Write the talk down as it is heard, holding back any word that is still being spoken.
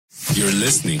You're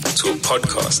listening to a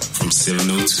podcast from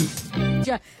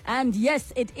 702. And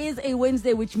yes, it is a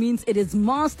Wednesday, which means it is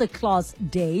Masterclass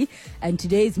Day. And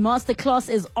today's Masterclass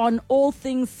is on all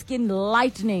things skin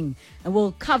lightening. And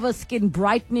we'll cover skin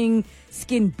brightening,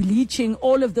 skin bleaching,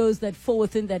 all of those that fall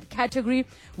within that category.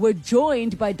 We're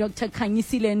joined by Dr.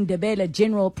 Khanyisile Ndebele,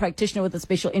 general practitioner with a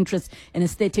special interest in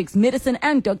aesthetics medicine,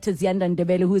 and Dr. Ziyanda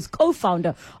Ndebele, who is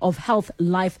co-founder of Health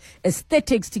Life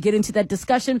Aesthetics. To get into that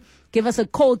discussion, give us a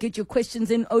call, get your questions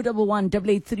in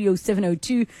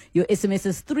 011-883-0702. Your SMS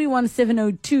is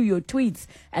 31702. Your tweets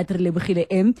at Relebogile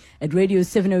M at Radio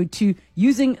 702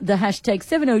 using the hashtag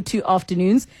 702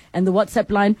 afternoons, and the WhatsApp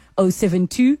line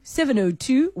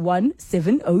 072-702-1702.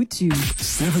 702.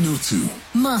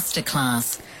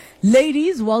 Masterclass.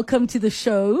 Ladies, welcome to the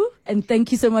show, and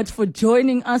thank you so much for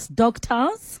joining us,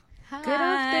 doctors. Good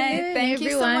afternoon, Thank you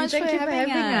so everyone. much Thank for you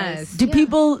having us. Do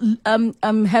people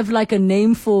have like a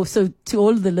name for, so to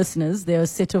all the listeners, they're a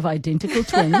set of identical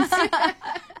twins.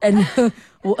 And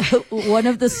one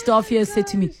of the staff here said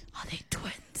to me, are they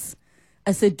twins?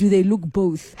 I said, do they look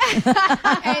both?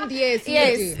 And yes,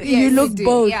 You look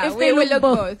both. Yeah, If we they will look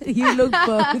both, both. you look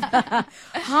both.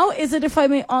 How is it, if I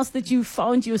may ask, that you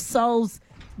found yourselves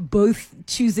both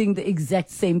choosing the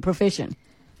exact same profession?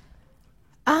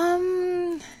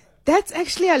 That's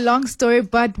actually a long story,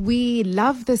 but we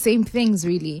love the same things,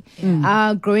 really.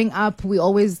 Growing up, we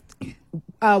always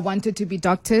wanted to be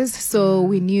doctors, so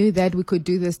we knew that we could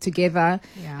do this together.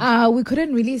 Yeah. We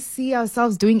couldn't really see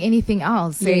ourselves doing anything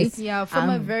else. Yes. Yeah, from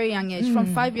a very young age,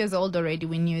 from 5 years old already,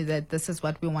 we knew that this is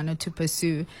what we wanted to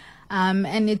pursue.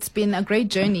 And it's been a great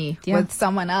journey with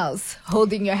someone else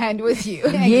holding your hand with you.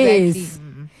 Yes.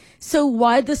 So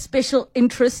why the special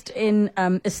interest in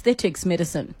aesthetics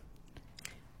medicine?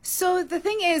 So the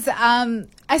thing is,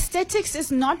 aesthetics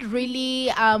is not really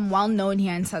well known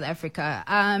here in South Africa.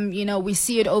 We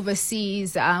see it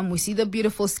overseas. We see the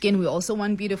beautiful skin. We also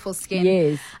want beautiful skin.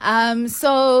 Yes.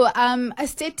 So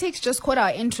aesthetics just caught our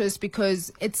interest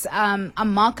because it's a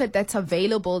market that's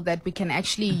available that we can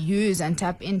actually use and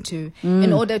tap into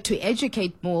in order to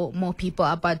educate more people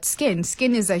about skin.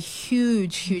 Skin is a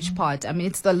huge part. I mean,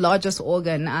 it's the largest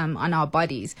organ on our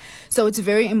bodies. So it's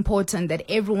very important that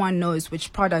everyone knows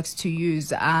which products to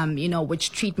use,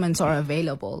 which treatments are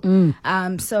available.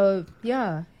 So,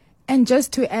 yeah. And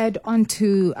just to add on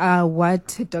to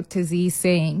what Dr. Z is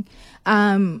saying,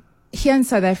 here in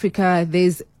South Africa,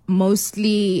 there's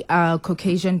mostly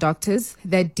Caucasian doctors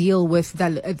that deal with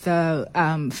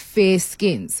the fair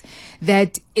skins.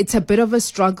 That it's a bit of a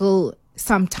struggle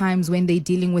sometimes when they're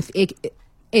dealing with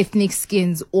ethnic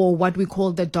skins, or what we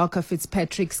call the darker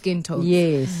Fitzpatrick skin tones.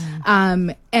 Yes.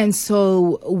 And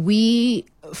so we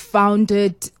found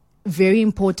it very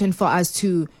important for us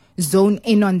to zone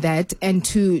in on that and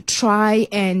to try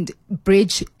and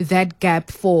bridge that gap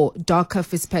for darker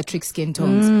Fitzpatrick skin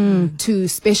tones, to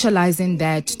specialize in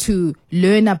that, to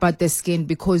learn about the skin,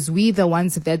 because we're the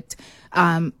ones that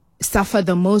suffer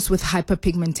the most with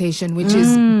hyperpigmentation, which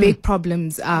is big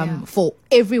problems for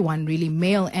everyone, really,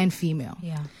 male and female.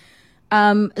 Yeah.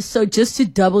 So just to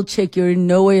double check, you're in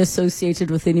no way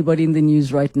associated with anybody in the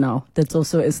news right now that's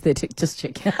also aesthetic. Just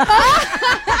check.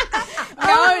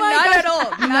 Not at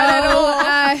all.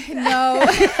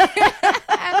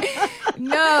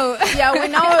 No. Yeah, we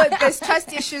know there's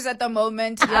trust issues at the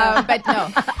moment, but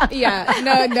no.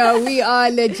 No, we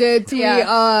are legit. We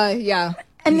are,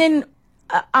 And then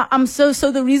I'm so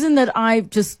the reason that I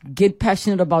just get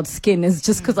passionate about skin is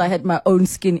just because I had my own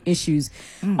skin issues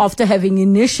after having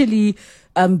initially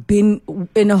been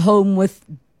in a home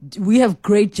we have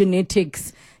great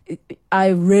genetics.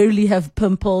 I rarely have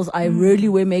pimples. I rarely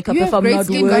wear makeup You if have I'm great not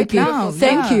skin working. right now.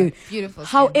 Thank Yeah. you. Beautiful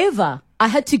skin. However, I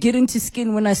had to get into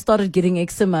skin when I started getting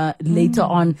eczema later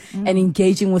on and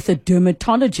engaging with a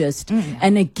dermatologist.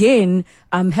 And again,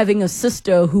 I'm having a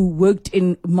sister who worked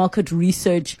in market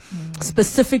research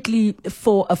specifically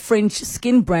for a French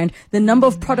skin brand. The number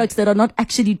of products that are not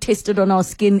actually tested on our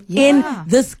skin in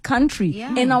this country,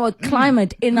 in our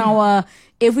climate, in our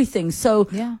everything. So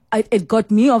it got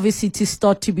me obviously to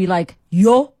start to be like,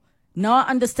 now I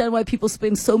understand why people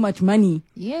spend so much money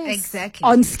Exactly.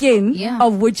 on skin,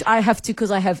 of which I have to,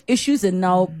 because I have issues, and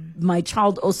now my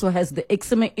child also has the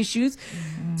eczema issues.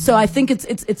 So I think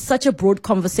it's such a broad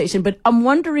conversation. But I'm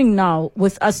wondering now,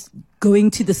 with us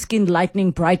going to the skin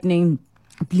lightening, brightening,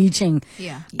 bleaching,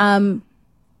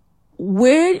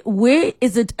 where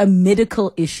is it a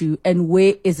medical issue and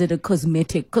where is it a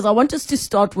cosmetic? Because I want us to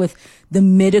start with the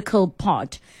medical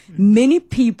part. Many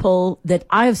people that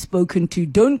I have spoken to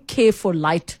don't care for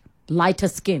lighter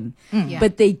skin,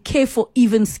 but they care for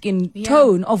even skin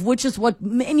tone, of which is what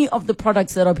many of the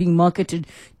products that are being marketed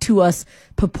to us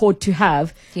purport to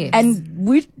have. Yes. And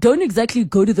we don't exactly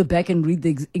go to the back and read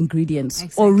the ingredients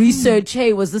or research,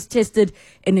 hey, was this tested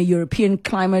in a European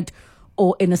climate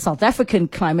or in a South African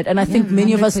climate? And I think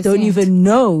many of us don't 100%. even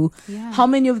know how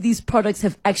many of these products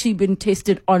have actually been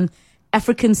tested on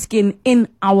African skin in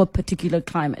our particular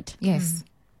climate. Yes.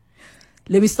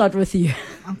 Let me start with you.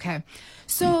 Okay.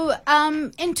 So,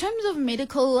 in terms of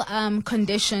medical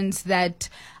conditions that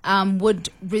would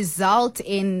result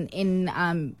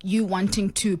in you wanting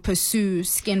to pursue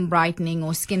skin brightening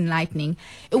or skin lightening,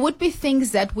 it would be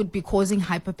things that would be causing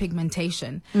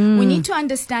hyperpigmentation. We need to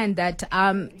understand that,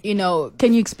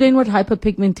 Can you explain what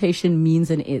hyperpigmentation means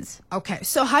and is? Okay,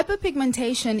 so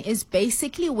hyperpigmentation is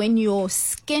basically when your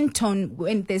skin tone,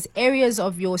 when there's areas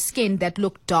of your skin that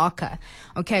look darker.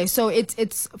 Okay, so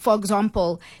it's for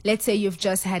example, let's say you've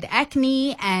just had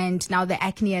acne and now the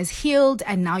acne has healed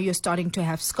and now you're starting to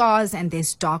have scars and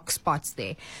there's dark spots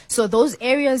there. So those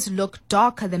areas look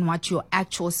darker than what your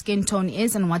actual skin tone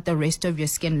is and what the rest of your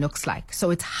skin looks like. So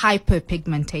it's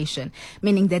hyperpigmentation,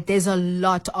 meaning that there's a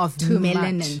lot of too much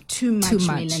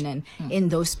melanin in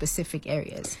those specific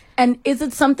areas. And is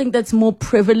it something that's more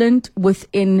prevalent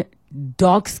within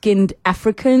dark-skinned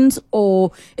Africans,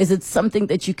 or is it something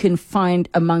that you can find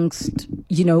amongst,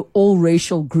 all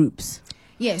racial groups?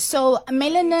 Yeah, so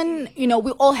melanin,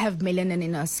 we all have melanin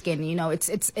in our skin.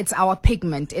 It's our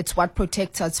pigment. It's what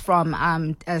protects us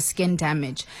from skin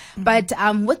damage. But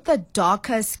with the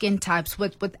darker skin types,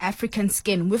 with African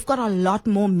skin, we've got a lot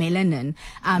more melanin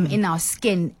in our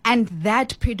skin, and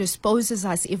that predisposes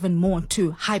us even more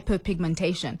to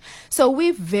hyperpigmentation. So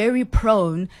we're very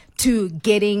prone to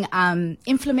getting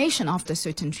inflammation after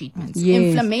certain treatments,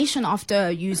 inflammation after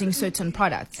using certain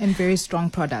products. And very strong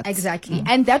products. Exactly.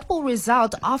 And that will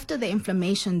result, after the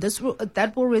inflammation,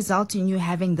 that will result in you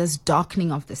having this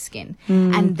darkening of the skin.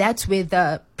 And that's where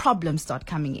the problems start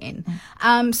coming in.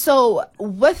 So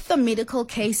with the medical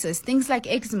cases, things like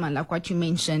eczema, like what you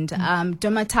mentioned,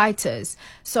 dermatitis,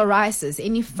 psoriasis,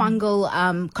 any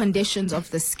fungal conditions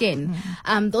of the skin,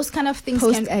 those kind of things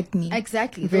Post-acne.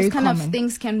 Exactly. Very Those kind common. of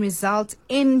things can result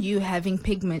in you having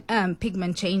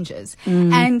pigment changes.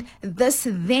 And this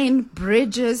then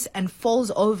bridges and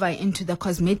falls over into the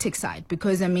cosmetic side,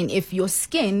 because if your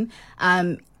skin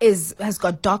has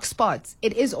got dark spots,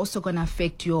 it is also going to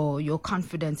affect your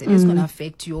confidence. It is going to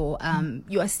affect your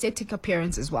aesthetic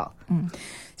appearance as well.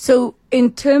 So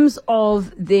in terms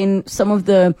of then some of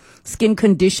the skin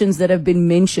conditions that have been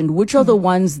mentioned, which are the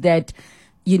ones that,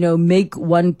 make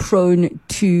one prone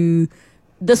to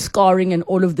the scarring and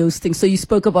all of those things? So you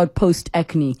spoke about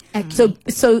post-acne.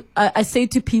 So I say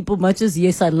to people, much as,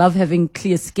 yes, I love having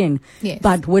clear skin,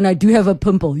 but when I do have a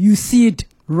pimple, you see it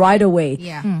right away.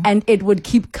 Yeah. And it would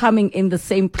keep coming in the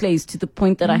same place to the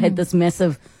point that I had this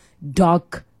massive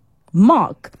dark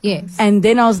mark. Yes. And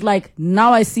then I was like,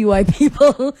 now I see why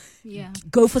people Yeah.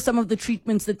 go for some of the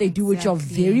treatments that they do, which are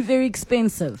very, very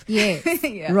expensive. Yes.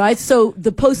 Yeah. Right? So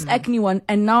the post-acne one,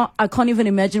 and now I can't even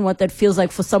imagine what that feels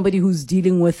like for somebody who's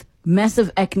dealing with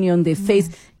massive acne on their face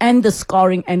and the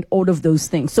scarring and all of those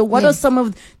things. So what are some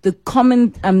of the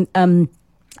common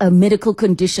medical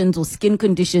conditions or skin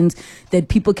conditions that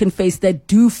people can face that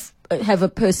do have a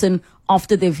person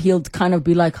after they've healed kind of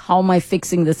be like, how am I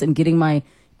fixing this and getting my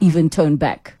even tone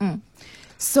back?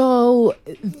 So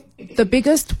the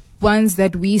biggest ones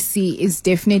that we see is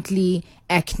definitely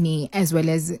acne as well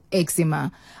as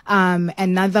eczema.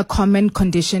 Another common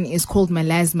condition is called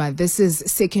melasma. This is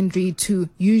secondary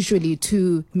usually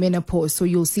to menopause. So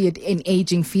you'll see it in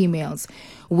aging females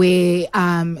where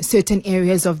certain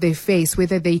areas of their face,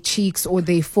 whether their cheeks or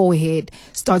their forehead,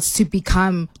 starts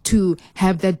to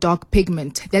have that dark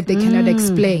pigment that they cannot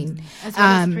explain. As well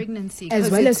as pregnancy.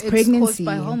 As well as pregnancy. It's caused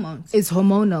by hormones. It's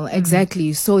hormonal,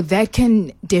 exactly. So that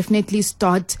can definitely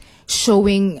start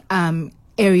showing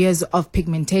areas of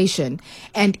pigmentation.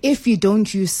 And if you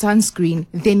don't use sunscreen,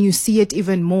 then you see it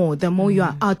even more. The more you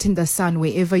are out in the sun,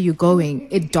 wherever you're going,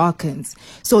 it darkens.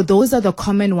 So those are the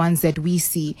common ones that we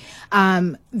see.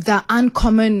 The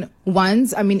uncommon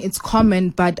ones, it's common,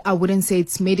 but I wouldn't say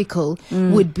it's medical,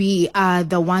 would be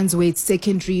the ones where it's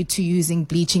secondary to using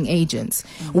bleaching agents,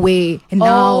 where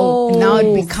now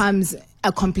it becomes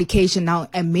a complication, now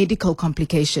a medical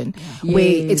complication, where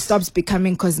it stops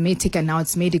becoming cosmetic and now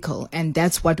it's medical. And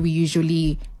that's what we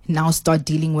usually now start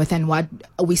dealing with and what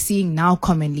we're seeing now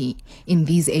commonly in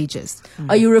these ages.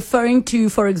 Are you referring to,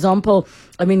 for example,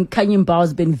 Kanye Mbao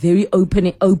has been very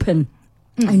open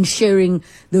and sharing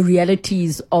the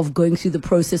realities of going through the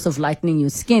process of lightening your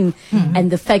skin,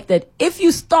 and the fact that if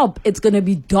you stop, it's going to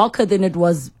be darker than it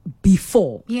was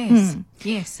before. Yes.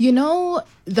 Yes. You know,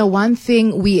 the one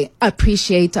thing we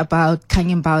appreciate about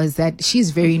Kanyembao is that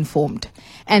she's very informed.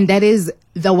 And that is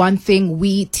the one thing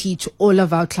we teach all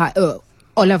of our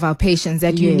patients,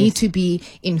 that you Yes. need to be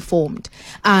informed.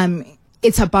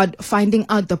 It's about finding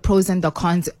out the pros and the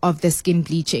cons of the skin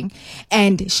bleaching.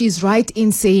 And she's right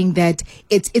in saying that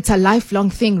it's a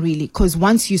lifelong thing, really, because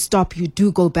once you stop, you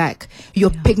do go back. Your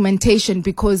pigmentation,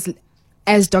 because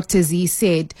as Dr. Z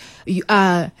said,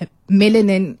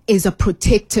 melanin is a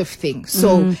protective thing.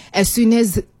 So as soon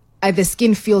as the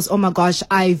skin feels, oh my gosh,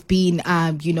 I've been,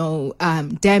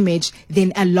 damaged,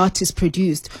 then a lot is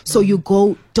produced. So you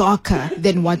go darker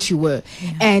than what you were.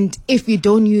 Yeah. And if you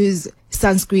don't use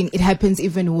sunscreen, it happens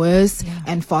even worse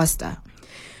and faster.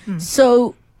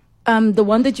 So, the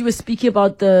one that you were speaking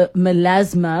about, the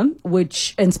melasma,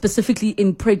 and specifically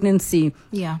in pregnancy,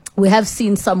 we have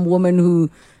seen some women who,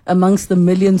 amongst the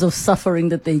millions of suffering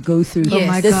that they go through, skin,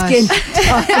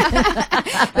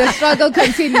 the struggle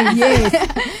continues. Yes.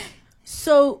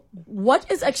 So, what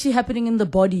is actually happening in the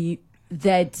body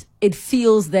that it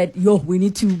feels that we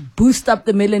need to boost up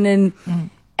the melanin?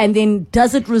 And then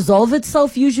does it resolve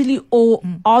itself usually, or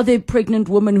are there pregnant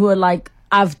women who are like,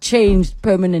 I've changed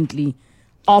permanently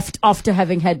after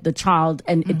having had the child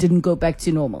and it didn't go back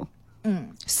to normal?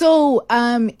 So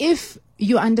if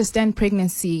you understand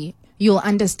pregnancy, you'll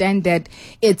understand that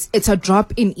it's a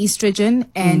drop in estrogen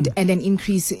and an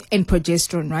increase in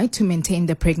progesterone, right, to maintain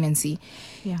the pregnancy.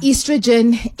 Yeah.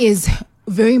 Estrogen is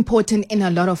very important in a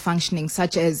lot of functioning,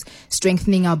 such as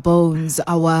strengthening our bones,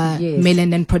 our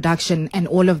melanin production, and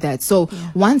all of that. So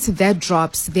once that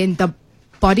drops, then the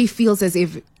body feels as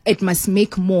if it must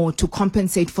make more to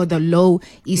compensate for the low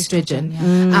estrogen.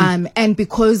 And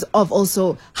because of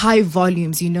also high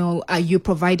volumes, you're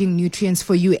providing nutrients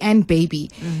for you and baby,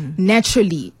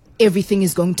 naturally everything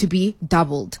is going to be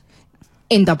doubled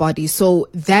in the body. So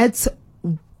that's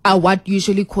what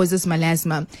usually causes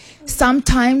melasma.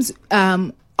 Sometimes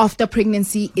after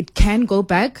pregnancy, it can go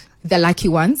back, the lucky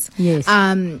ones. Yes.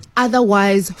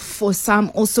 Otherwise, for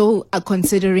some also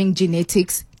considering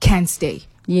genetics, can stay.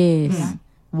 Yes. Yeah.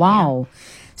 Wow. Yeah.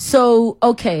 So,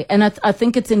 okay. And I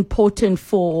think it's important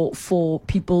for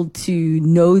people to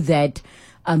know that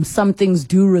some things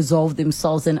do resolve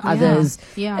themselves and others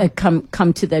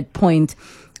come to that point.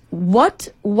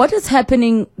 What is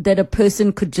happening that a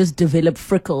person could just develop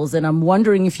freckles? And I'm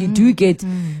wondering if you do get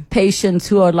patients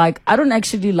who are like, I don't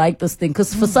actually like this thing,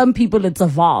 because for some people it's a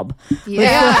vibe.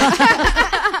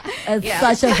 It's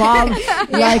such a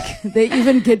vibe. Like they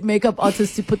even get makeup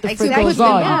artists to put the freckles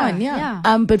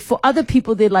on. But for other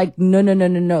people, they're like,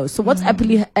 no. So what's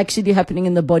actually happening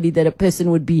in the body that a person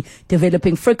would be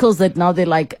developing freckles that now they're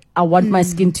like, I want my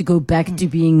skin to go back to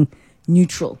being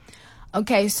neutral?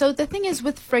 Okay, so the thing is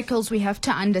with freckles, we have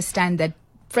to understand that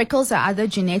freckles are either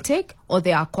genetic or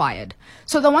they are acquired.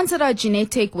 So the ones that are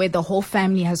genetic, where the whole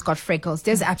family has got freckles,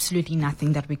 there's absolutely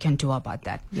nothing that we can do about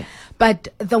that. Yeah. But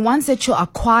the ones that you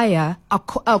acquire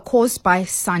are caused by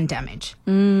sun damage.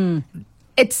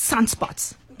 It's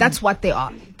sunspots. That's what they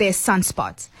are. They're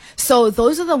sunspots. So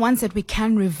those are the ones that we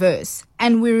can reverse.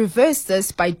 And we reverse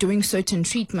this by doing certain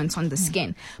treatments on the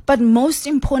skin. But most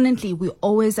importantly, we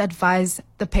always advise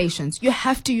the patients, you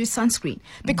have to use sunscreen,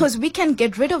 because we can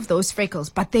get rid of those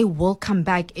freckles, but they will come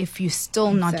back if you're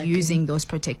still not using those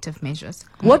protective measures.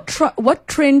 What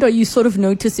trend are you sort of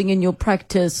noticing in your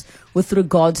practice with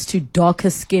regards to darker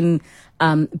skin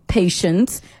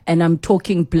patients? And I'm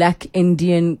talking black,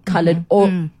 Indian, colored,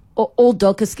 or all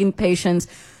darker skin patients,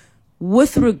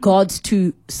 with regards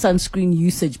to sunscreen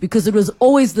usage, because it was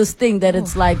always this thing that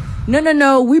it's like,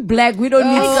 no, we black, we don't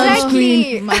need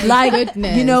sunscreen. My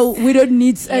goodness. We don't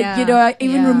need, I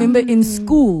even remember in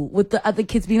school with the other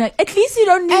kids being like, at least you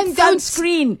don't need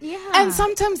sunscreen. And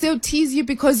sometimes they'll tease you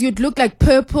because you'd look like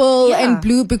purple and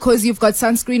blue because you've got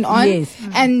sunscreen on. Yes.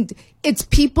 And it's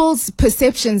people's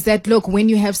perceptions that, look, when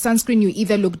you have sunscreen, you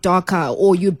either look darker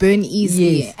or you burn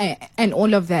easily and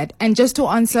all of that. And just to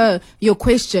answer your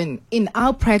question, in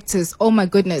our practice, oh my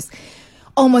goodness,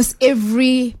 almost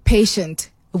every patient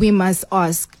we must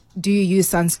ask, do you use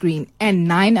sunscreen? And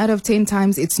 9 out of 10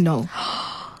 times it's no.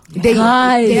 They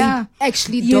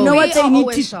actually don't. You know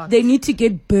what? They need to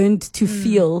get burned to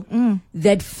feel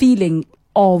that feeling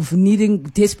of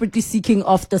desperately seeking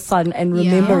after sun and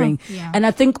remembering. Yeah. And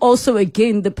I think also,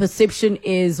 again, the perception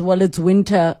is, well, it's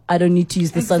winter, I don't need to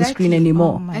use the sunscreen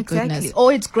anymore. Oh my Exactly. goodness.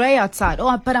 Or it's grey outside.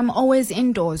 Or but I'm always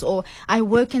indoors. Or I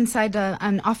work inside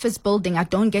an office building. I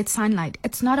don't get sunlight.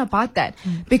 It's not about that,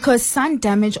 because sun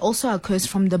damage also occurs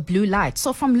from the blue light.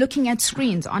 So from looking at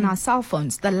screens on our cell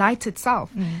phones, the light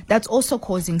itself, that's also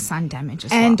causing sun damage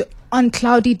as And well. on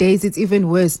cloudy days, it's even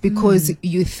worse because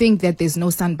you think that there's no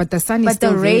sun, but the sun is But the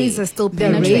still rays there. are still The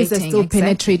rays are penetrating, still exactly.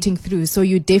 penetrating through. So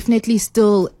you're definitely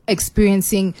still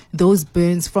experiencing those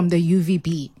burns from the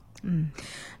UVB.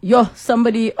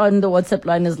 Somebody on the WhatsApp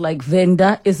line is like,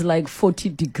 Venda is like 40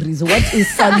 degrees. What is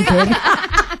sunburn?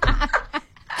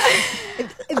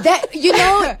 That,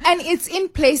 and it's in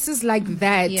places like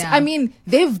that. Yeah. I mean,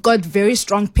 they've got very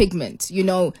strong pigment.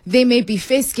 They may be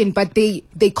fair skin, but they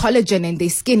collagen and their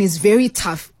skin is very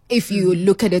tough. If you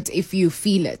look at it, if you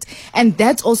feel it. And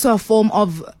that's also a form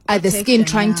of the skin Protection,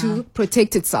 trying to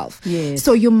protect itself. Yes.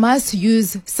 So you must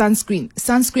use sunscreen.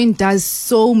 Sunscreen does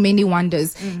so many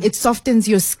wonders. It softens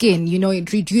your skin,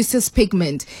 it reduces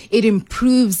pigment. It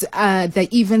improves the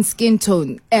even skin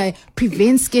tone,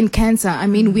 prevents skin cancer. I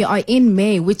mean, we are in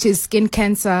May, which is Skin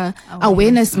Cancer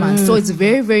Awareness Month. So it's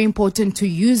very, very important to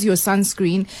use your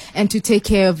sunscreen and to take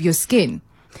care of your skin.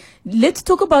 Let's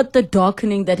talk about the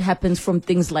darkening that happens from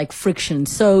things like friction.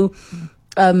 So,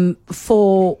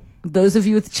 for those of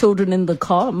you with children in the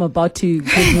car, I'm about to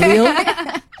get real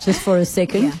just for a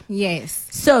second. Yes.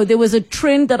 So there was a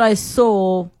trend that I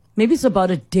saw, maybe it's about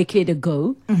a decade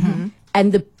ago.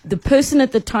 And the person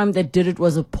at the time that did it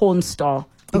was a porn star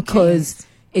because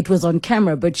it was on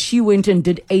camera, but she went and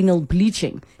did anal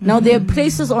bleaching. Now there are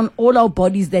places on all our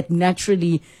bodies that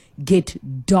naturally get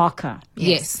darker.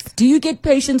 Yes. Do you get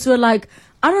patients who are like,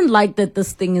 I don't like that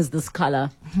this thing is this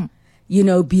color?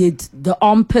 Be it the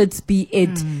armpits, be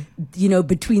it,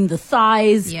 between the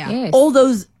thighs, Yeah. Yes. all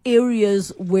those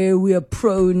areas where we are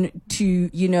prone to,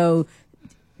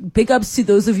 big ups to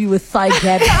those of you with thigh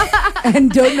gap and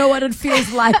don't know what it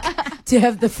feels like to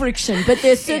have the friction. But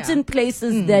there's certain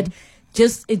places that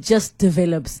it just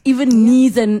develops, even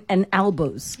knees and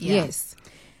elbows. Yes.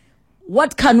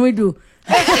 What can we do?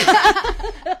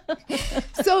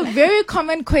 So very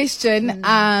common question.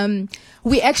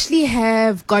 We actually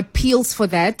have got peels for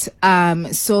that.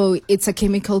 So it's a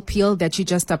chemical peel that you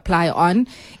just apply on.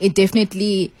 It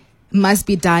definitely must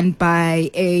be done by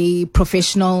a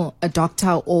professional, a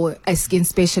doctor or a skin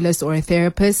specialist or a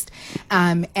therapist.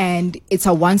 And it's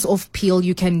a once-off peel.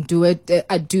 You can do it,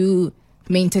 do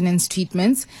maintenance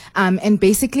treatments, and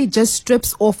basically just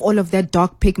strips off all of that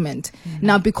dark pigment.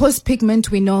 Now, because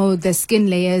pigment, we know the skin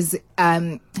layers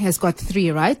has got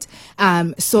 3, right?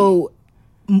 So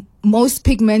most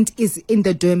pigment is in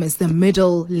the dermis, the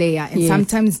middle layer, and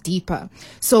sometimes deeper.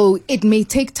 So it may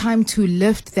take time to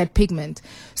lift that pigment.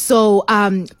 So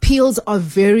peels are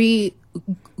very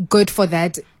good for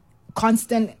that.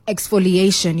 Constant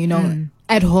exfoliation,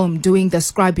 at home, doing the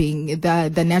scrubbing,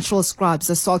 the natural scrubs,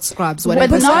 the salt scrubs,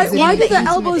 whatever. But why do the intimate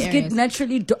elbows areas. get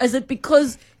naturally? Is it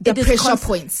because the it is pressure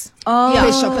points? Oh.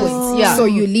 Pressure points. Yeah. So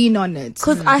you lean on it.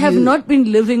 Because I have not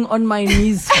been living on my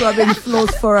knees scrubbing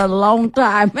floors for a long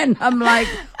time, and I'm like,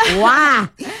 wow.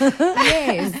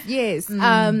 Yes.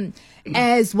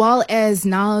 As well as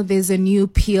now there's a new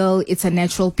peel. It's a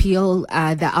natural peel,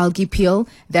 the algae peel.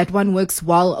 That one works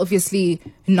well. Obviously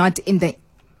not in the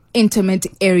intimate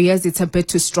areas. It's a bit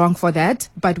too strong for that,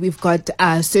 but we've got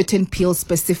certain peels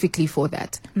specifically for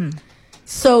that.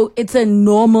 So it's a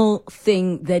normal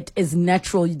thing that is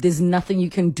natural. There's nothing you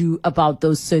can do about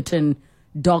those certain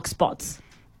dark spots.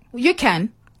 You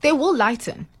can. They will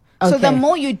lighten. So Okay. the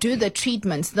more you do the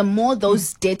treatments, the more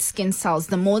those dead skin cells,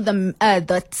 the more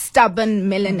the stubborn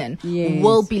melanin Yes.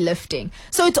 will be lifting.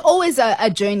 So it's always a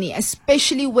journey,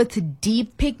 especially with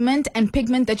deep pigment and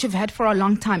pigment that you've had for a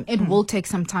long time. It will take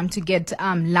some time to get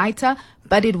lighter,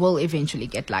 but it will eventually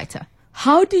get lighter.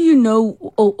 How do you know,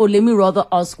 or let me rather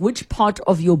ask, which part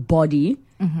of your body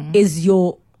is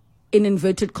your, in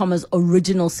inverted commas,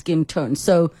 original skin tone?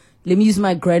 So let me use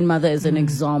my grandmother as an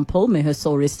example. May her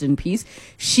soul rest in peace.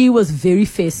 She was very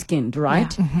fair-skinned,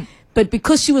 right? But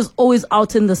because she was always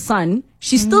out in the sun,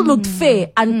 she still looked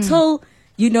fair until,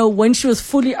 when she was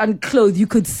fully unclothed, you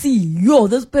could see,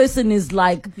 this person is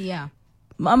like, Yeah.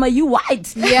 Mama, you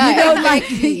white. Yeah,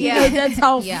 That's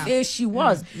how Yeah. fair she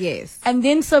was. Yes. And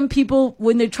then some people,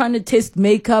 when they're trying to test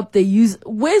makeup, they use,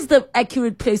 where's the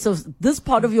accurate place of this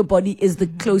part of your body is the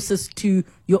closest to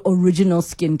your original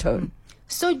skin tone?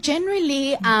 So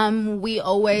generally, we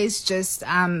always just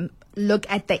look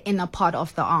at the inner part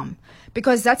of the arm,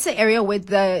 because that's the area where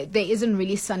there isn't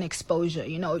really sun exposure,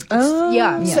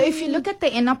 Yeah. So if you look at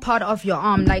the inner part of your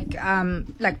arm,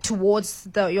 like towards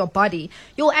your body,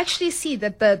 you'll actually see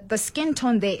that the skin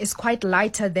tone there is quite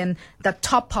lighter than the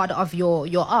top part of your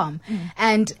arm.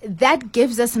 And that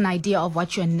gives us an idea of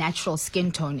what your natural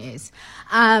skin tone is.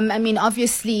 I mean,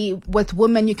 obviously with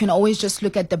women, you can always just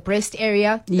look at the breast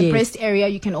area. The breast area,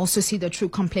 you can also see the true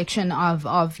complexion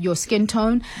of your skin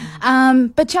tone.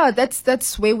 But yeah,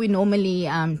 that's where we normally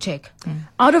check.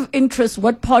 Out of interest,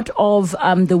 what part of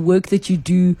the work that you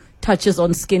do touches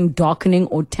on skin darkening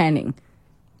or tanning?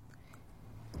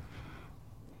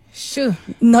 Sure.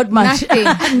 Not much.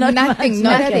 Nothing. Not Nothing. much.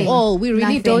 Not Okay. at all. We really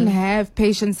Nothing. don't have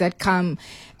patients that come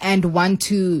and want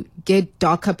to get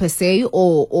darker per se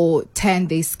or tan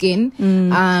their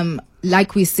skin.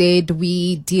 Like we said,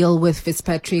 we deal with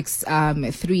Fitzpatrick's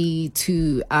 3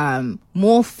 to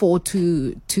 4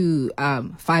 to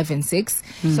 5 and 6.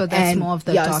 So that's more of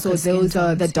the darker so skin those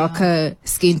are the tones, darker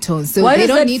skin tones. So Why they does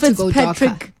don't that need to go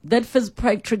darker. That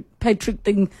Fitzpatrick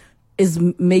thing is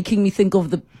making me think of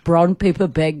the brown paper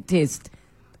bag test.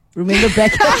 Remember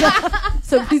back?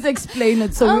 So please explain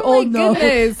it so we all know.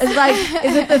 goodness. It's like,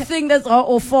 is it the thing that's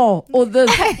or 4 or this?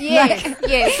 Yeah.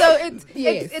 So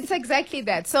it's exactly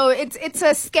that. So it's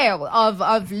a scale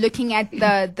of looking at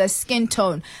the skin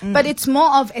tone, but it's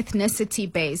more of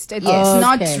ethnicity based. It's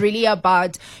not Okay. really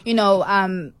about,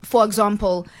 for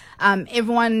example,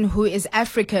 everyone who is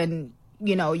African,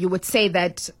 you would say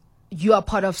that you are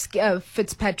part of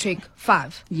Fitzpatrick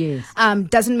 5. Yes.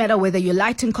 Doesn't matter whether you're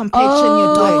light in complexion,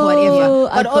 you're dark, whatever.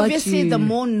 I But got obviously, you. the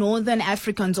more northern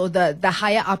Africans or the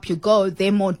higher up you go,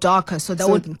 they're more darker. So that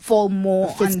would fall more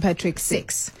on Fitzpatrick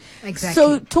 6. Exactly.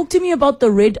 So talk to me about the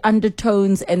red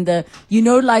undertones and the,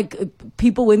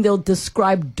 people when they'll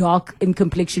describe dark in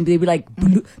complexion, they'll be like,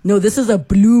 blue, no, this is a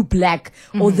blue black,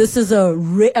 or this is a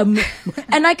red,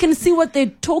 and I can see what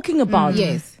they're talking about.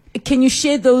 Yes. Can you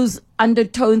share those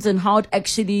undertones and how it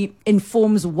actually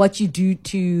informs what you do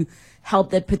to help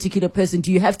that particular person? Do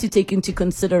you have to take into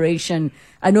consideration,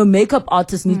 I know makeup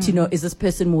artists need to know, is this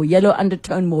person more yellow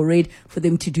undertone, more red, for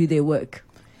them to do their work?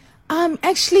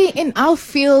 Actually, in our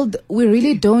field, we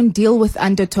really don't deal with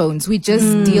undertones. We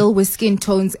just deal with skin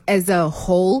tones as a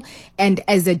whole and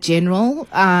as a general,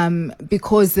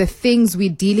 because the things we're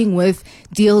dealing with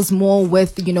deals more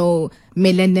with,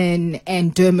 melanin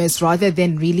and dermis rather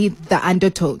than really the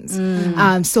undertones.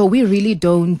 So we really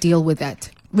don't deal with that.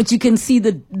 But you can see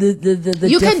the You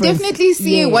difference. can definitely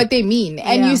see Yeah. what they mean,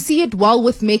 and you see it well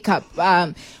with makeup.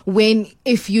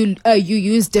 If you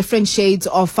use different shades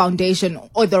of foundation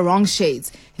or the wrong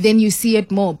shades, then you see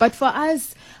it more. But for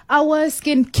us, our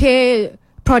skincare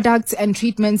products and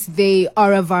treatments, they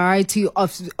are a variety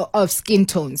of skin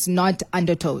tones, not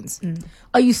undertones.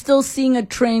 Are you still seeing a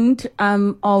trend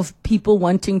of people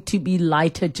wanting to be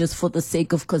lighter just for the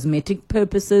sake of cosmetic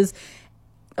purposes?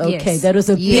 Okay, Yes. that was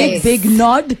a Yes. big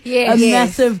nod, Yes. a Yes.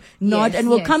 massive nod. Yes. And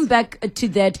we'll Yes. come back to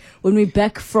that when we're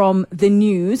back from the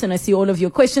news. And I see all of your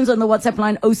questions on the WhatsApp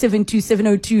line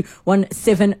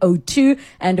 072-702-1702.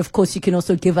 And of course, you can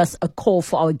also give us a call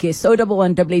for our guests,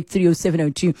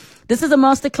 011-883-0702. This is a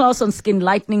masterclass on skin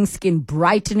lightening, skin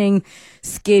brightening,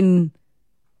 skin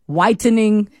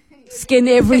whitening, skin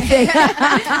everything.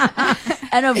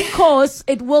 And of course,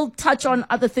 it will touch on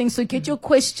other things. So get your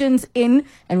questions in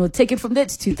and we'll take it from there.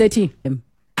 It's 2:30.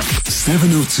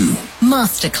 702.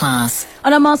 Masterclass.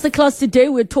 On our masterclass today,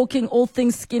 we're talking all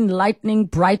things skin lightening,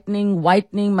 brightening,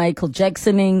 whitening, Michael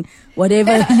Jacksoning,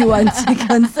 whatever you want to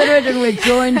consider it. And we're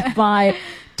joined by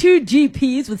two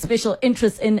GPs with special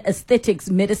interests in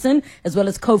aesthetics medicine, as well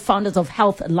as co-founders of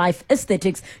Health Life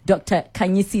Aesthetics, Dr.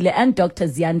 Kanyisile and Dr.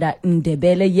 Zianda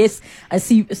Ndebele. Yes, I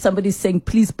see somebody saying,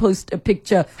 please post a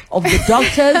picture of the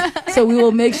doctors. So we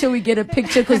will make sure we get a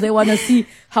picture because they want to see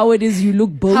how it is you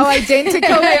look both. How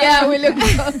identical we look.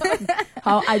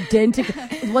 How identical.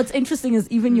 What's interesting is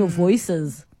even your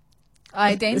voices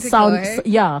identical. sound,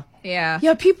 yeah. Yeah.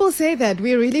 Yeah, people say that.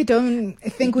 We really don't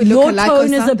think we look Your alike or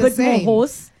tone is a sound the bit more same.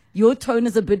 hoarse. Your tone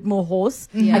is a bit more hoarse.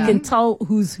 I can tell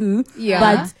who's who. Yeah.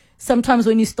 But sometimes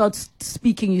when you start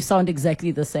speaking, you sound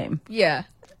exactly the same. Yeah.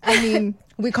 I mean,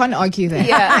 we can't argue that.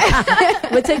 Yeah.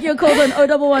 We're taking your calls on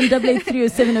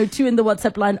 011-883-0702 in the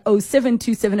WhatsApp line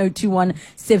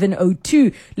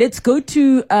 072-702-1702. Let's go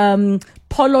to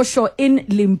Polosho in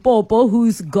Limpopo,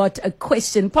 who's got a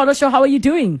question. Polosho, how are you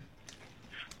doing?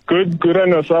 Good on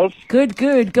yourself. Good.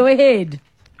 Go ahead.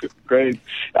 Great.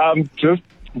 Just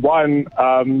one.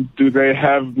 Do they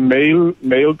have male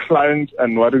clients,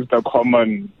 and what is the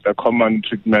common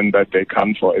treatment that they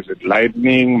come for? Is it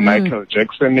lightning, Michael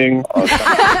Jacksoning, or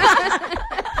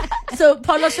something? So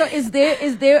Paulo, is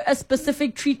there a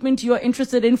specific treatment you're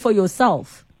interested in for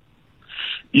yourself?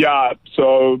 Yeah,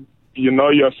 so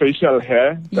your facial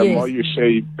hair, the Yes. more you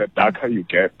shave, the darker you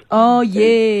get. Oh,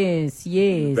 yes.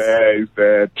 There is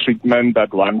the treatment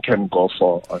that one can go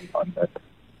for on that.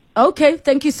 Okay,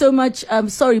 thank you so much.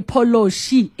 Sorry, Polo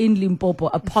Shi in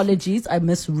Limpopo. Apologies, I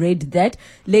misread that.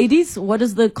 Ladies, what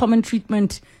is the common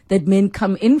treatment that men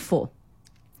come in for?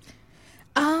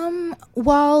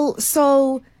 Well,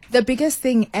 so the biggest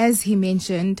thing, as he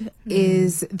mentioned,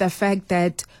 is the fact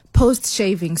that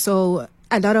post-shaving, so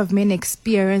a lot of men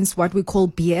experience what we call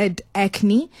beard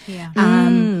acne,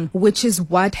 which is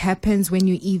what happens when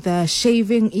you either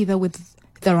shaving, either with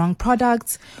the wrong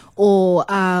products or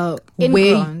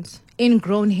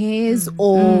ingrown hairs,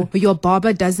 or your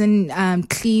barber doesn't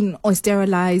clean or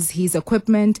sterilize his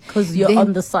equipment. Because you're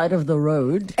on the side of the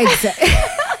road.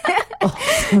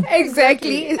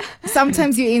 Exactly.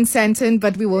 Sometimes you're in Santon,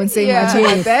 but we won't say much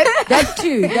about that. That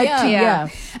too, yeah.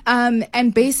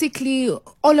 And basically,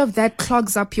 all of that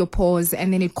clogs up your pores,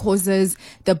 and then it causes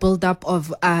the buildup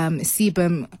of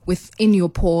sebum within your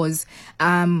pores,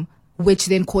 which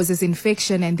then causes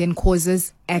infection and then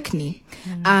causes acne.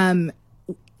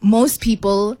 Most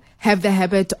people have the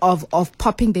habit of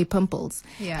popping their pimples,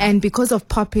 and because of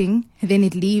popping, then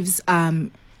it leaves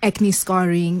acne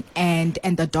scarring and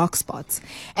the dark spots.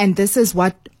 And this is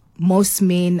what most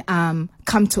men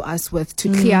come to us with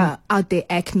to clear out their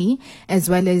acne, as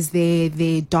well as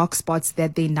their dark spots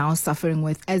that they're now suffering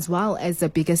with, as well as the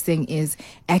biggest thing is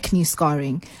acne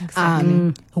scarring,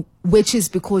 which is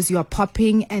because you are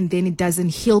popping and then it doesn't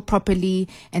heal properly,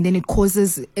 and then it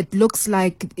looks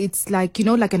like it's like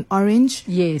like an orange.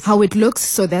 Yes. How it looks,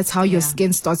 so that's how your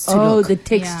skin starts to Oh, look. the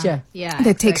texture.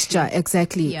 The texture,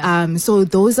 exactly. So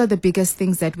those are the biggest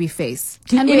things that we face.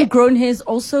 Do ingrown hairs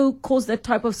also cause that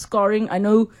type of scarring? I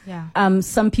know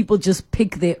some people just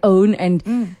pick their own,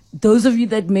 and those of you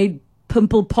that made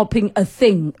pimple popping a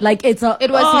thing, like it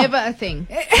was never a thing.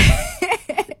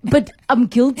 But I'm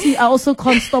guilty. I also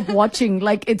can't stop watching.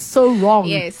 Like, it's so wrong.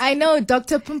 Yes. I know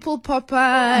Dr. Pimple Popper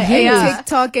and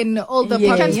TikTok and all the Yes. You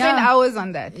can poppers. spend hours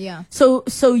on that. Yeah.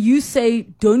 So you say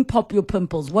don't pop your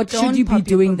pimples. What should Don't you be pop your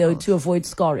doing though pimples. to avoid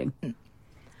scarring?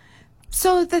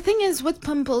 So the thing is, with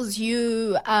pimples,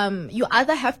 you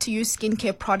either have to use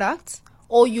skincare products,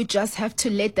 or you just have to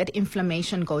let that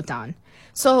inflammation go down.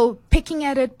 So picking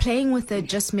at it, playing with it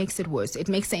just makes it worse. It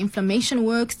makes the inflammation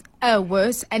worse,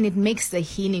 and it makes the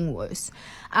healing worse.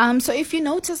 So if you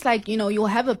notice, like, you'll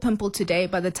have a pimple today,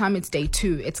 by the time it's day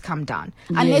 2, it's come down.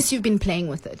 Unless you've been playing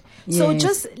with it. So Yes.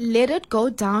 just let it go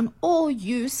down, or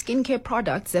use skincare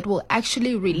products that will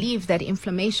actually relieve that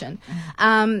inflammation.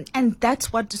 And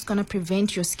that's what is going to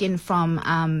prevent your skin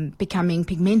from becoming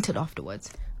pigmented afterwards.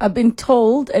 I've been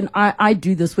told, and I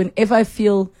do this whenever I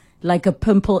feel like a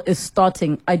pimple is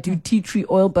starting. I do tea tree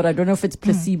oil, but I don't know if it's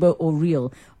placebo or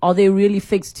real. Are they really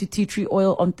fixed to tea tree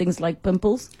oil on things like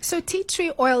pimples? So tea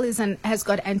tree oil has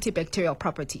got antibacterial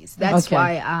properties. That's Okay.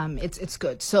 why it's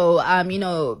good. So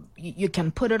you can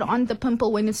put it on the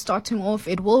pimple when it's starting off.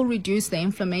 It will reduce the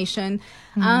inflammation.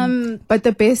 But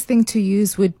the best thing to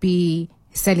use would be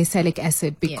salicylic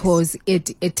acid, because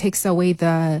it takes away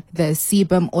the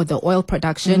sebum or the oil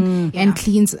production and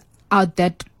cleans out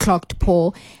that clogged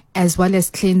pore, as well as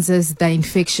cleanses the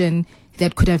infection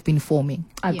that could have been forming.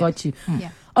 I got you.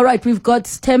 Yeah. All right, we've got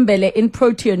Stembele in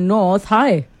Protea North.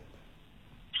 Hi.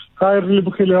 Hi,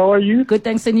 Relebogile, how are you? Good,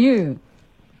 thanks, and you?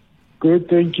 Good,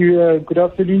 thank you. Good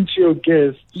afternoon to your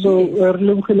guest. So,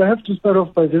 Relebogile, I have to start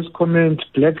off by this comment: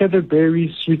 blacker the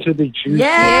berry, sweeter the juice. Yeah,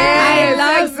 I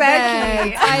love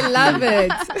that. I love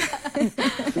it.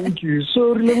 Thank you.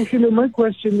 So, Relebogile, my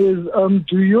question is,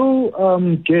 do your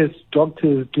guests,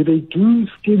 doctors, do they do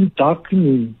skin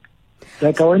darkening?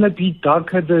 Like, I want to be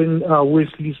darker than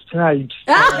Wesley Snipes.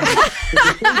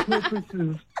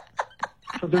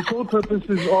 For the sole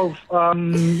purposes of,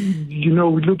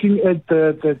 looking at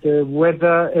the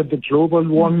weather, at the global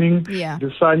warming,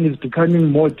 the sun is becoming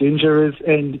more dangerous.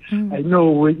 And I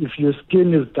know if your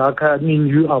skin is darker, I mean,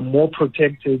 you are more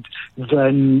protected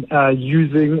than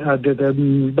using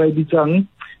the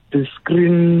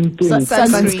screen thing.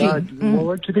 Sunscreen.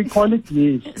 What do they call it?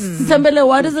 Yes. Stembele,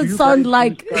 why does it You sound guys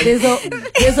like use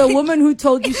there's a woman who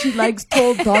told you she likes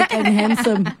tall, dark, and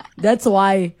handsome? That's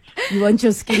why you want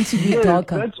your skin to be Yes,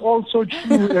 darker. that's also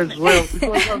true as well,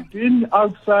 because I've been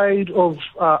outside of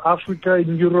Africa,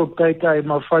 in Europe,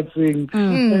 Mafatsing,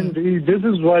 and this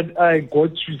is what I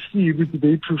got to see.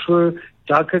 They prefer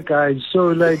darker guys,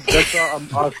 so that's why I'm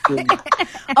asking.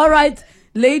 All right.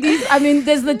 Ladies, I mean,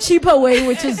 there's the cheaper way,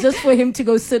 which is just for him to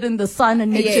go sit in the sun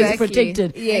and make sure he's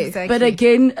protected. Yeah, exactly. But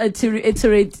again, to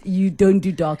reiterate, you don't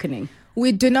do darkening.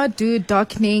 We do not do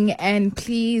darkening, and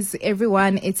please,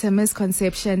 everyone, it's a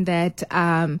misconception that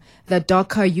the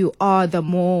darker you are, the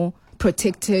more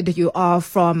protected you are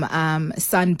from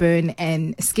sunburn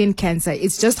and skin cancer.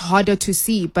 It's just harder to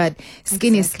see, but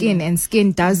skin is skin, and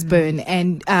skin does burn,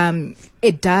 and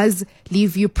it does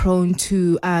leave you prone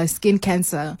to skin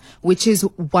cancer, which is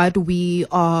what we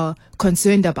are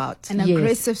concerned about. And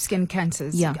aggressive skin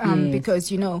cancers.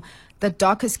 Because, the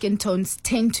darker skin tones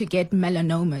tend to get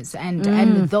melanomas, and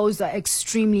those are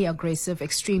extremely aggressive,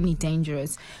 extremely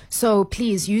dangerous. So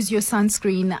please use your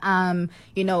sunscreen.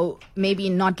 Maybe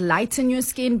not lighten your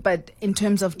skin, but in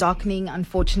terms of darkening,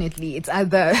 unfortunately, it's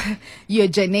either your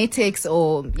genetics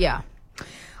or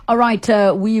All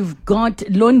right, we've got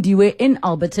Londiwe in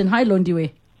Alberton. Hi,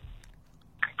 Londiwe.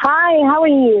 Hi, how are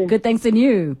you? Good, thanks, and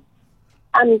you?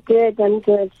 I'm good. Thank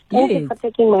you for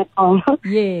taking my call.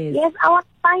 Yes. Yes, I want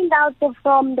to find out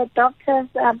from the doctors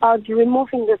about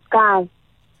removing the scars.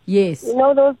 Yes.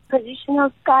 Those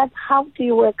positional scars, how do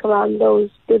you work around those?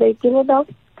 Do they deal with those?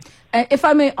 If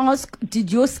I may ask,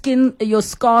 did your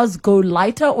scars go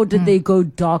lighter or did they go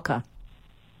darker?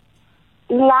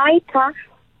 Lighter.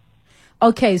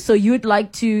 Okay, so you'd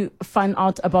like to find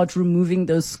out about removing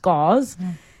those scars.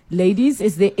 Ladies,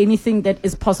 is there anything that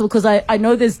is possible? Because I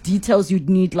know there's details you'd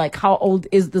need, like how old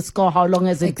is the scar, how long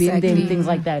has it been there, and things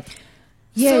like that.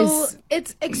 Yes. So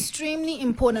it's extremely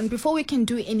important before we can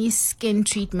do any skin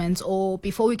treatments, or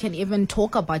before we can even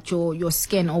talk about your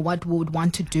skin or what we would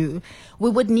want to do, we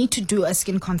would need to do a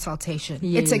skin consultation.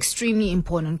 Yes. It's extremely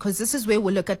important because this is where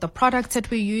we look at the products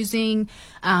that we're using.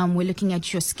 We're looking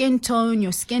at your skin tone,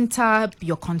 your skin type,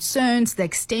 your concerns, the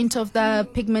extent of the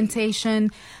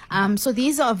pigmentation. So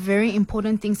these are very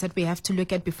important things that we have to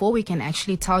look at before we can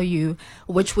actually tell you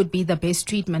which would be the best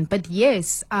treatment. But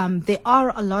yes, there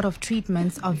are a lot of treatments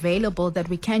available that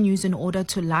we can use in order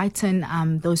to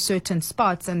lighten those certain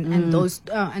spots and those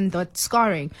and that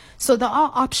scarring. So there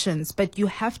are options, but you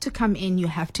have to come in, you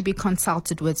have to be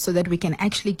consulted with so that we can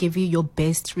actually give you your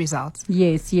best results.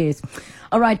 Yes.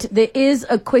 All right, there is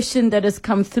a question that has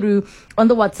come through on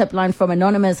the WhatsApp line from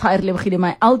Anonymous. Hi,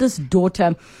 my eldest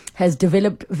daughter has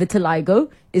developed vitiligo.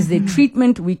 Is there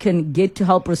treatment we can get to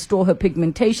help restore her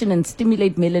pigmentation and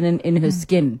stimulate melanin in her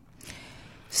skin?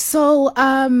 So,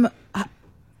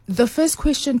 the first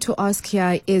question to ask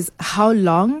here is how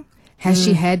long has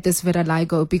she had this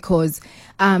vitiligo? Because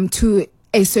to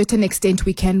a certain extent,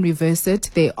 we can reverse it.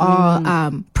 There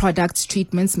are products,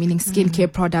 treatments, meaning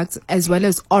skincare products, as well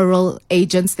as oral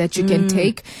agents that you can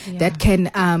take that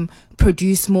can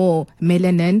produce more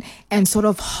melanin and sort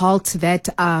of halt that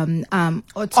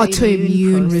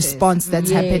autoimmune response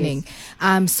that's happening.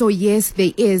 So yes,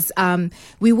 there is.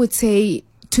 We would say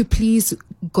to please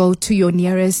go to your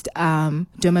nearest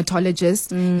dermatologist.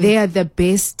 They are the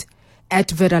best at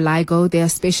vitiligo. They are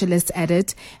specialists at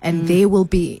it, and they will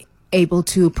be able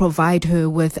to provide her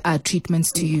with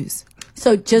treatments to use.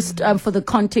 So just for the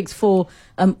context for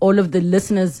all of the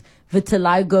listeners,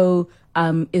 vitiligo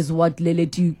is what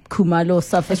Leletu Kumalo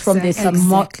suffers from. There's some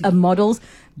models.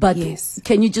 But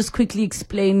can you just quickly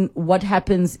explain what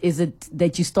happens? Is it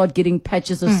that you start getting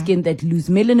patches of skin that lose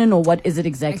melanin, or what is it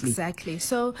exactly? Exactly.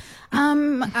 So,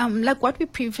 like what we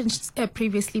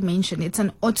previously mentioned, it's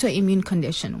an autoimmune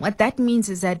condition. What that means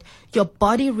is that your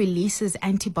body releases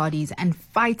antibodies and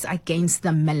fights against the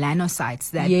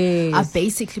melanocytes that are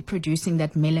basically producing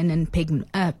that melanin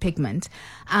pigment.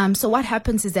 So what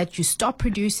happens is that you stop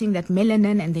producing that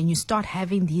melanin, and then you start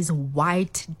having these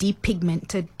white,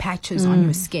 depigmented patches on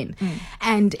your skin.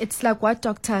 And it's like what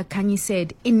Dr. Kanye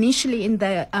said, initially in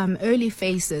the early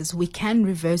phases, we can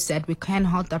reverse that, we can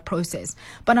halt that process.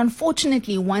 But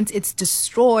unfortunately, once it's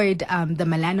destroyed the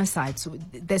melanocytes,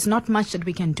 there's not much that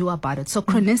we can do about it. So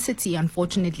chronicity,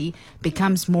 unfortunately,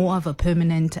 becomes more of a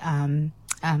permanent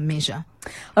measure.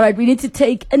 All right, we need to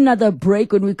take another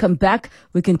break. When we come back,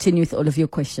 we continue with all of your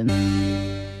questions.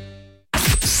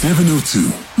 702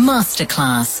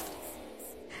 Masterclass.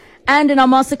 And in our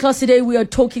masterclass today, we are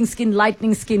talking skin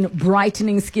lightening, skin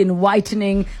brightening, skin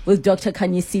whitening with Dr.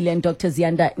 Kanyisile and Dr.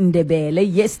 Zianda Ndebele.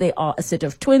 Yes, they are a set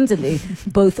of twins, and they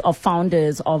both are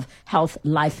founders of Health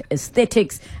Life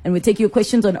Aesthetics. And we take your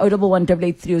questions on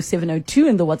 011-883-0702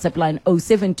 and the WhatsApp line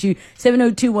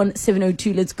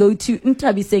 072-702-1702. Let's go to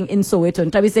Ntabiseng in Soweto.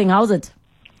 Ntabiseng, how's it?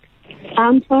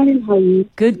 I'm fine. How are you?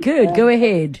 Good. Go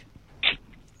ahead.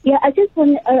 Yeah, I just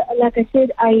want, like I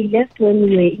said, I left when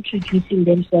we were introducing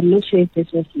them, so I'm not sure if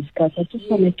this was discussed. I just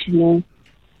wanted to know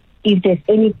if there's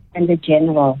any kind of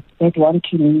general that one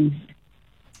can use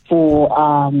for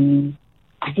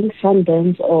I think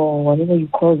sunburns or whatever you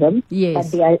call them. Yes.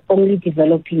 But they are only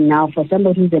developing now for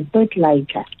somebody who's a bit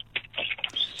lighter.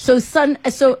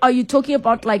 So are you talking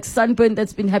about like sunburn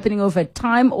that's been happening over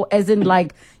time, or as in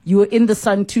like you were in the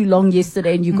sun too long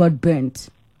yesterday and you got burnt?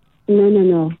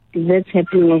 No. That's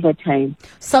happening over time.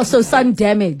 So sun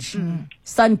damage.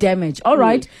 Sun damage. All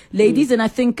right, ladies, and I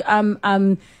think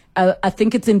I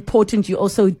think it's important you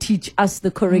also teach us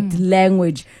the correct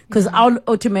language, because I'll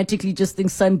automatically just think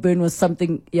sunburn was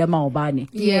something yamaobani.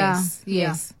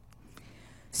 Yes.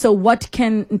 So what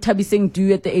can Ntabi Singh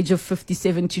do at the age of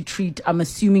 57 to treat? I'm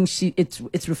assuming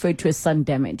it's referred to as sun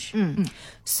damage.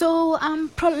 So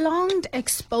prolonged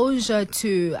exposure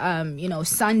to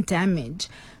sun damage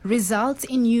results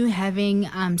in you having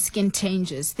skin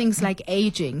changes, things like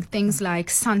aging, things like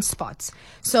sunspots.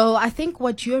 So I think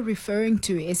what you're referring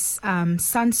to is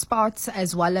sunspots,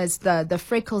 as well as the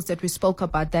freckles that we spoke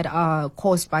about that are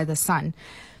caused by the sun.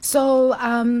 So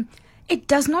it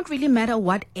does not really matter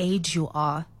what age you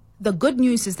are. The good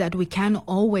news is that we can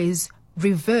always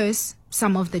reverse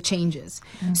some of the changes.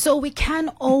 So we can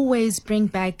always bring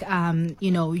back,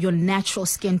 your natural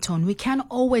skin tone. We can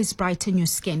always brighten your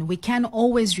skin. We can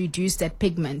always reduce that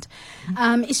pigment.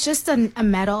 It's just a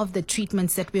matter of the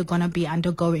treatments that we're going to be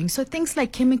undergoing. So things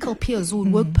like chemical peels will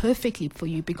work perfectly for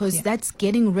you, because that's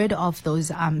getting rid of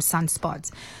those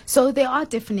sunspots. So there are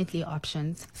definitely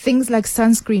options. Things like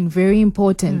sunscreen, very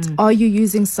important. Are you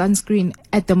using sunscreen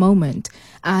at the moment?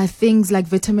 Things like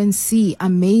vitamin C,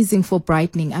 amazing for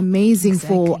brightening, amazing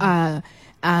for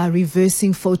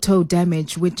reversing photo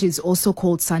damage, which is also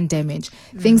called sun damage.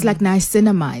 Things like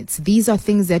niacinamides, these are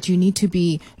things that you need to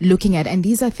be looking at, and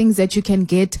these are things that you can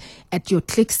get at your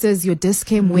Clicksters, your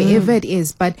Dis-Chem, wherever it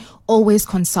is, but always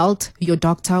consult your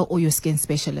doctor or your skin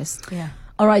specialist.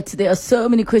 All right, there are so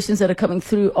many questions that are coming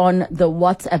through on the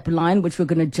WhatsApp line, which we're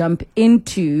going to jump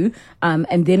into,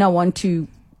 and then I want to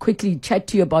quickly chat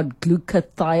to you about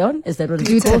glutathione. Is that what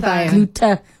it's called?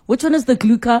 Glutathione. Which one is the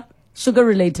gluca? Sugar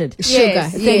related. Sugar.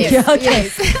 Thank you. Okay.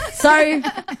 Sorry,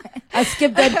 I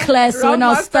skipped that class when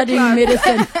I was studying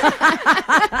medicine.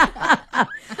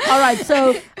 All right.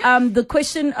 So the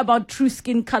question about true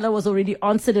skin color was already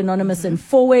answered, anonymous, in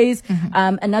 4 ways.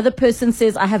 Another person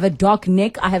says, I have a dark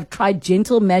neck. I have tried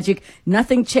Gentle Magic.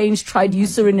 Nothing changed. Tried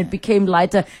Eucerin. It became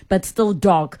lighter, but still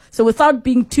dark. So without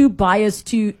being too biased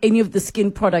to any of the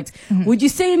skin products, would you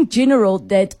say in general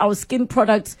that our skin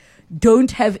products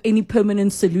don't have any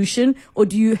permanent solution, or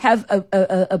do you have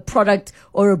a product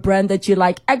or a brand that you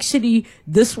like, actually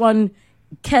this one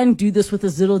can do this with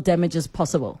as little damage as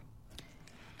possible?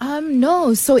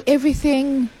 No. So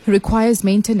everything requires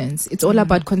maintenance. It's all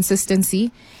about consistency.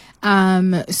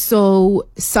 So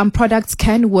some products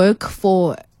can work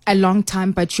for a long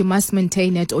time, but you must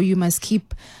maintain it, or you must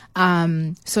keep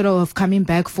sort of coming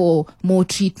back for more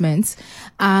treatments.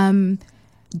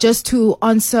 Just to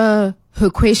answer her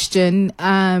question,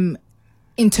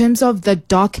 in terms of the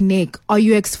dark neck, are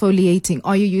you exfoliating?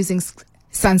 Are you using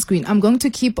sunscreen? I'm going to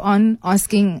keep on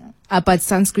asking about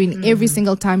sunscreen every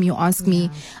single time you ask me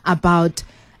about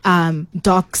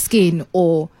dark skin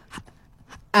or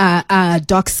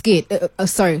dark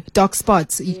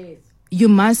spots. Yes. You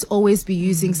must always be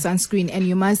using sunscreen, and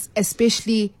you must,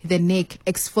 especially the neck,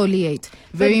 exfoliate.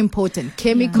 Very important.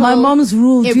 Chemical. My mom's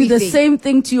rule: everything. do the same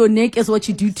thing to your neck as what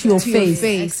you do to your face.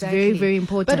 Exactly. Very, very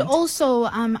important. But also,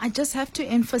 I just have to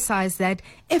emphasize that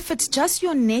if it's just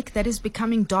your neck that is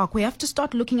becoming dark, we have to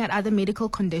start looking at other medical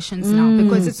conditions now,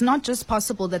 because it's not just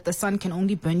possible that the sun can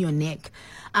only burn your neck.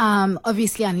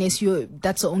 Obviously, unless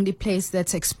that's the only place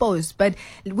that's exposed. But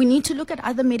we need to look at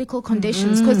other medical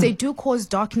conditions, because they do cause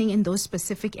darkening in those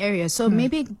specific areas. So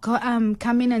maybe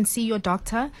come in and see your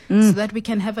doctor so that we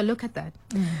can have a look at that.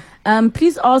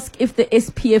 Please ask if the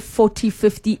SPF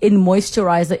 40/50 in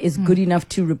moisturizer is good enough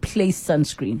to replace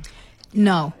sunscreen.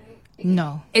 No,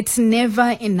 it's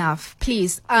never enough.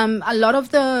 Please. A lot of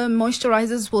the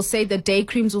moisturizers will say, the day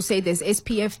creams will say there's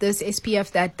SPF this,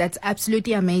 SPF that. That's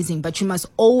absolutely amazing. But you must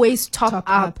always top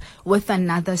up with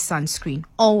another sunscreen.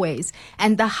 Always.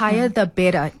 And the higher, the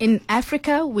better. In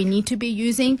Africa, we need to be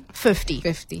using 50.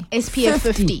 SPF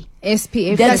 50.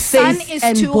 SPF. The sun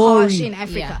is too harsh in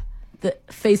Africa. Yeah. The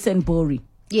face and body.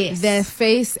 Yes. Their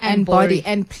face and body.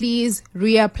 And please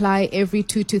reapply every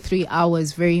 2 to 3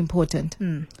 hours. Very important.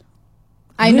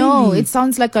 I know it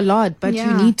sounds like a lot, but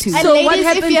you need to. And so ladies, what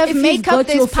happens if you have if makeup, you've got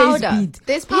there's your powder. face bead?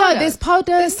 There's powder. Yeah, there's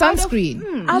powder,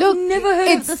 sunscreen. I've never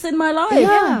heard of this in my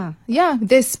life. Yeah.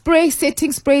 There's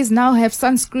setting sprays now have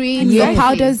sunscreen. Exactly. Your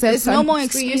powders have There's sunscreen. no more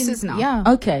excuses now. Yeah.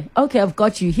 Okay, I've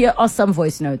got you. Here are some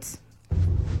voice notes.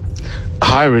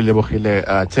 Hi,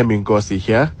 Relebohile, Temi Ngosi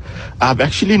here. I've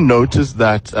actually noticed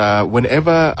that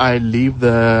whenever I leave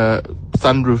the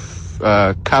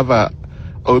sunroof cover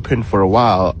open for a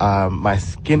while, my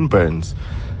skin burns.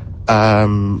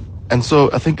 And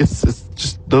so I think it's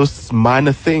just those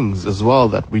minor things as well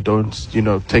that we don't,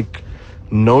 take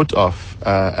note of,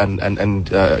 and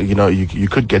you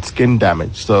could get skin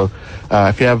damage. So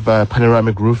if you have a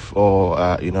panoramic roof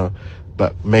or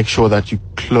but make sure that you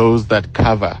close that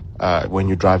cover when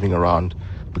you're driving around,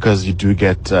 because you do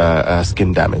get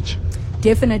skin damage.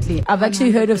 Definitely. I've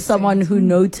actually heard of someone who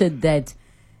noted that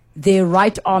their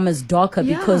right arm is darker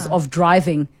because of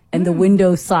driving and the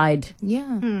window side.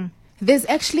 Yeah. There's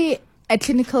actually a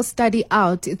clinical study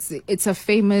out. It's a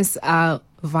famous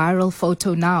viral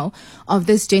photo now of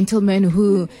this gentleman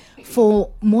who,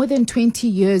 for more than 20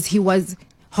 years, he was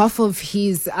half of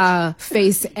his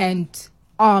face and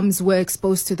arms were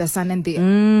exposed to the sun and the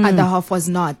other half was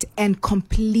not, and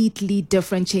completely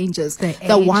different changes.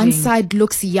 The one side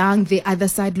looks young, the other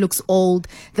side looks old.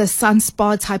 The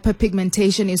sunspots,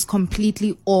 hyperpigmentation is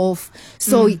completely off.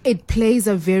 So it plays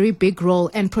a very big role,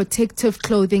 and protective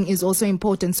clothing is also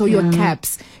important. So your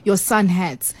caps, your sun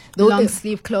hats, long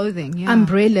sleeve clothing,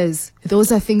 umbrellas,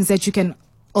 those are things that you can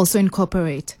also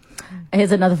incorporate.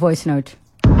 Here's another voice note.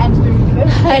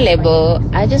 Hi, Lebo.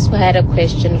 I just had a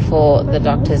question for the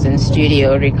doctors in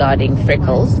studio regarding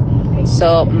freckles.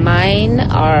 So mine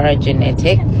are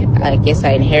genetic. I guess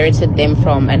I inherited them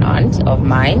from an aunt of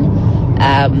mine.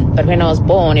 But when I was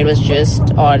born, it was just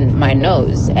on my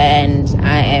nose. And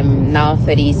I am now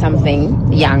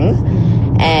 30-something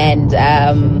young. And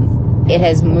it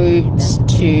has moved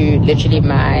to literally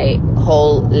my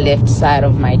whole left side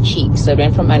of my cheek. So it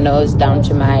went from my nose down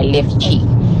to my left cheek.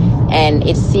 And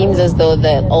it seems as though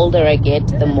the older I get,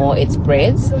 the more it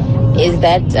spreads. Is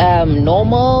that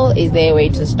normal? Is there a way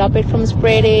to stop it from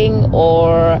spreading?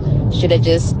 Or should I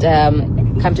just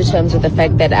come to terms with the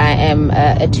fact that I am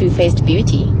a two-faced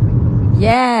beauty?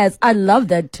 Yes, I love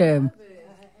that term.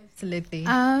 Absolutely.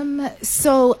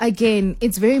 So again,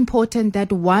 it's very important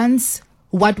that once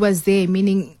what was there,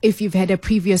 meaning if you've had a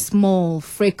previous small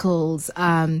freckles,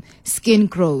 skin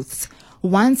growths,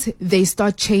 once they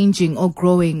start changing or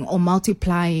growing or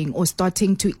multiplying or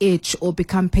starting to itch or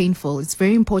become painful, it's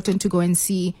very important to go and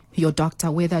see your doctor,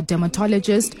 whether a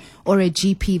dermatologist or a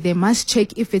GP. They must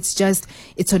check if it's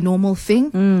a normal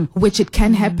thing, which it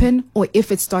can happen, or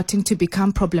if it's starting to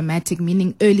become problematic,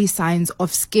 meaning early signs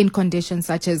of skin conditions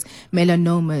such as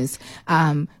melanomas,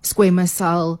 squamous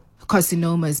cell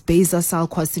carcinomas, basal cell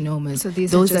carcinomas. So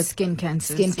those are skin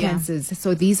cancers. Cancers.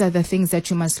 So these are the things that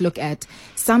you must look at.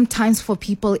 Sometimes for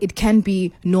people, it can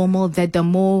be normal that the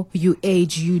more you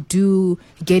age, you do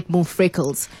get more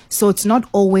freckles. So it's not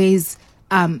always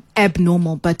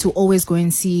abnormal, but to always go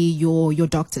and see your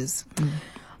doctors.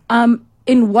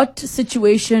 In what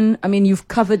situation, I mean, you've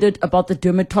covered it about the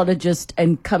dermatologist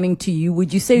and coming to you.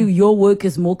 Would you say your work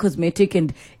is more cosmetic?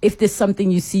 And if there's something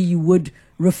you see, you would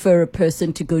refer a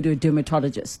person to go to a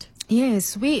dermatologist?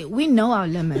 Yes, we know our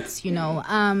limits,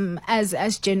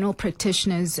 as general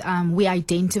practitioners, we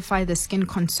identify the skin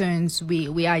concerns,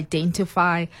 we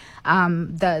identify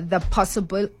the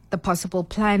possible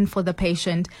plan for the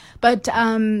patient, but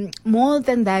more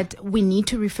than that, we need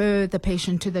to refer the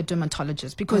patient to the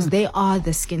dermatologist, because they are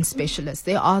the skin specialists.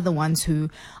 They are the ones who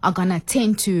are going to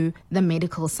attend to the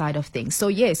medical side of things. So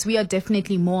yes, we are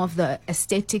definitely more of the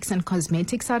aesthetics and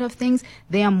cosmetic side of things.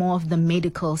 They are more of the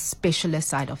medical specialist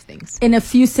side of things. In a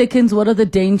few seconds, what are the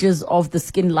dangers of the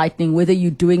skin lightening, whether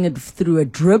you're doing it through a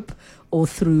drip or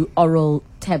through oral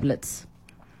tablets?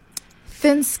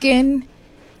 Thin skin,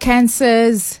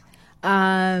 cancers,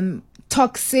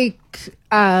 toxic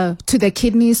to the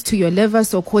kidneys, to your liver,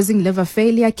 so causing liver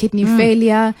failure, kidney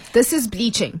failure. This is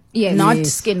bleaching, yes. Not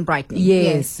skin brightening.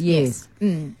 Yes.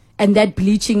 And that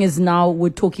bleaching is now,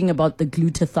 we're talking about the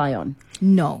glutathione.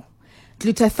 No.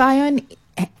 Glutathione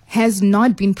has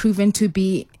not been proven to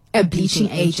be a bleaching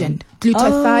agent.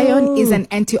 Glutathione is an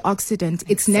antioxidant.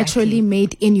 It's naturally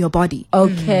made in your body.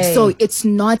 Okay. So it's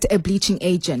not a bleaching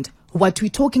agent. What we're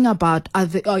talking about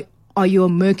are your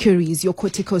mercuries, your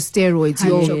corticosteroids,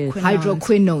 your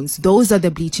hydroquinones. Those are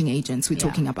the bleaching agents we're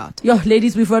talking about. Yo,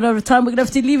 ladies, we've run out of time. We're going to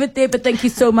have to leave it there. But thank you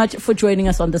so much for joining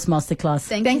us on this masterclass.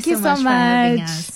 Thank you so much for having us.